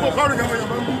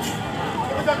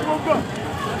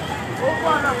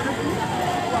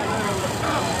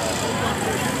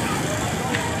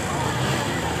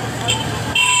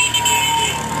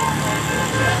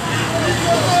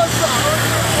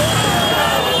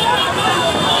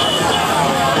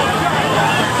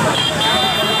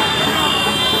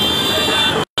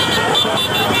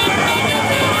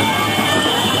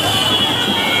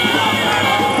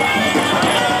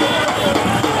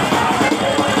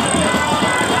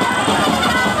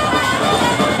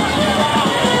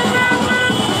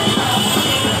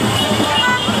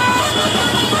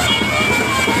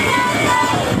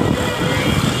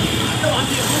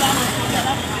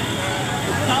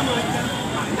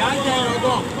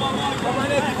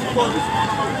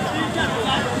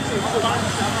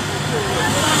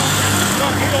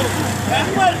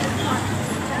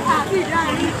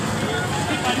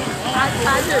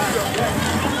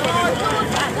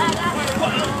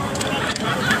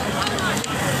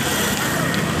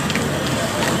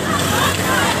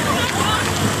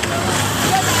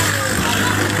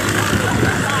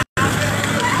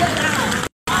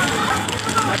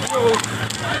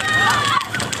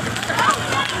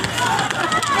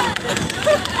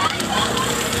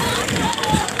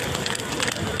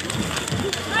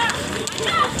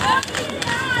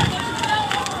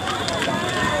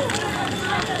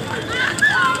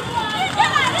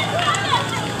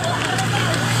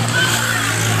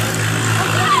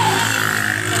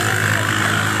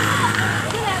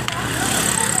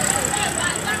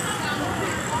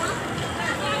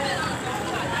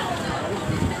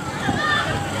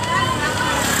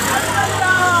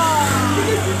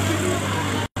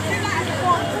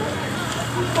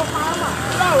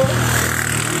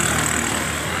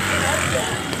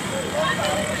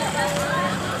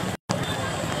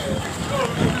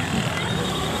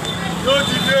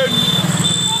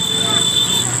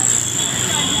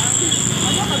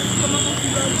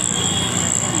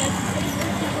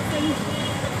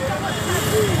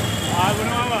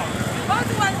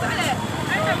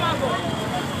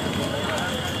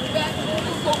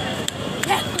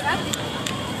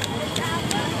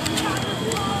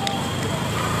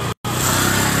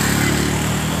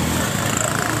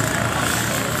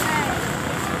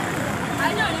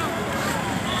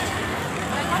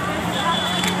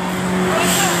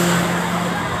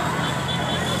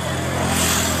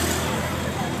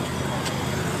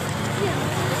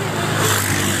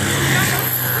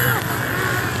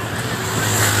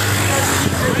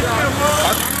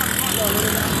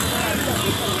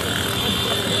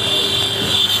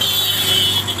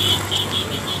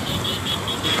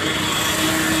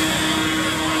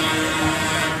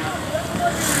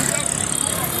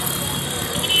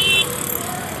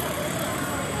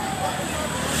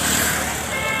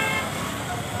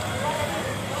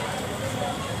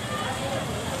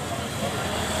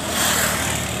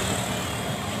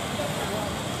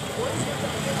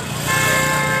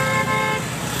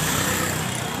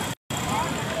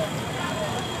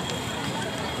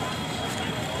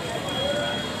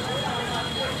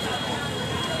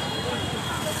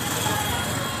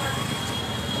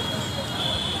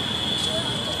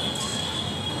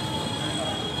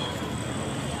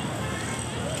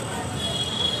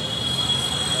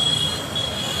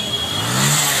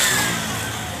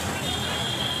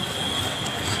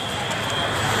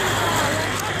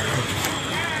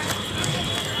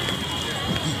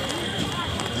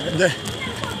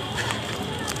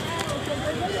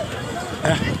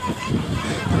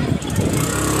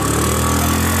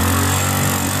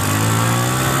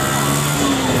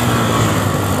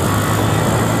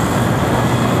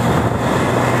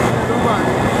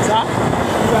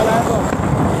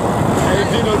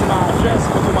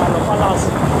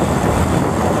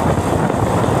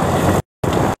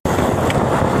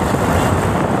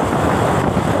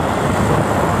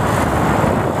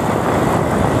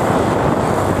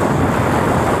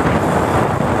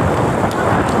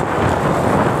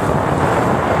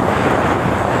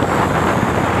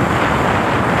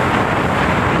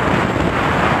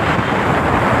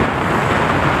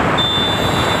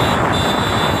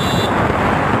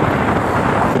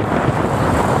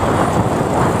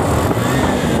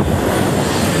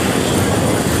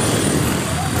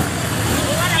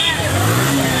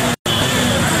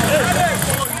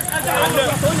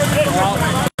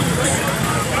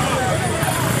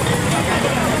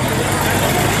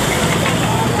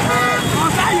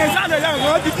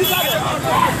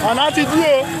 Nana ti jí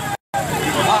o.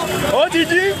 Ó ti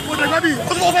jí. Mo dẹ̀ gbẹ́bí,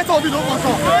 ó tún fẹ́ tán bí ló mọ̀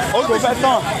tán. Ó kò fẹ́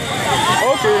tán.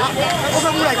 Ok. Ó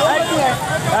fẹ́ múra ìjọba.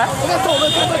 Ó fẹ́ tán, ó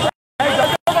fẹ́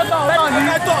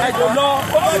tán. Ẹjọ́ lọ.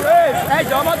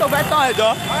 Ẹjọ́ mọ́tò fẹ́ tán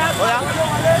ẹjọ́.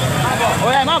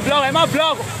 Oya ẹ má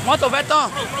blog, mọ́tò fẹ́ tán.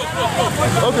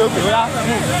 Ok, oya.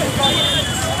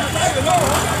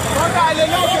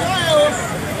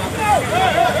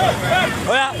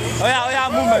 Oya,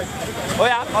 movement.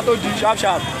 Oya, mọ́tò di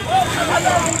sharp.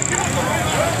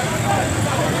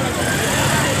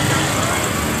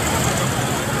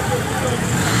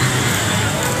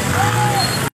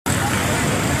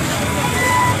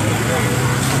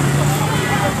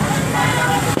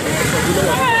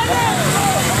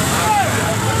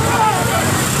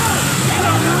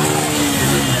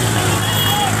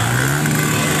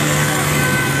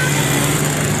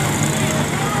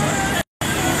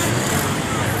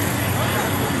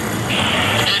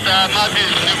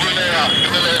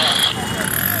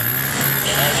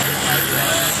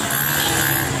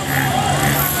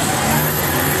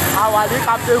 Awali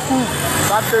kapteku.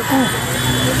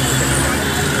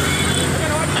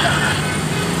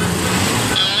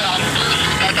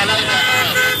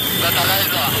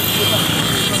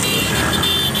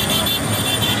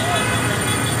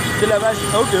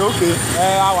 Ok.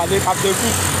 Awali kapteku.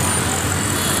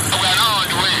 We are now on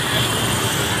the way.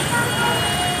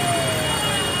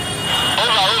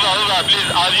 Over,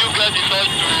 please. Have you got the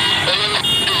touch to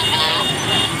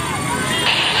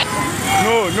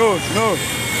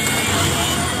No.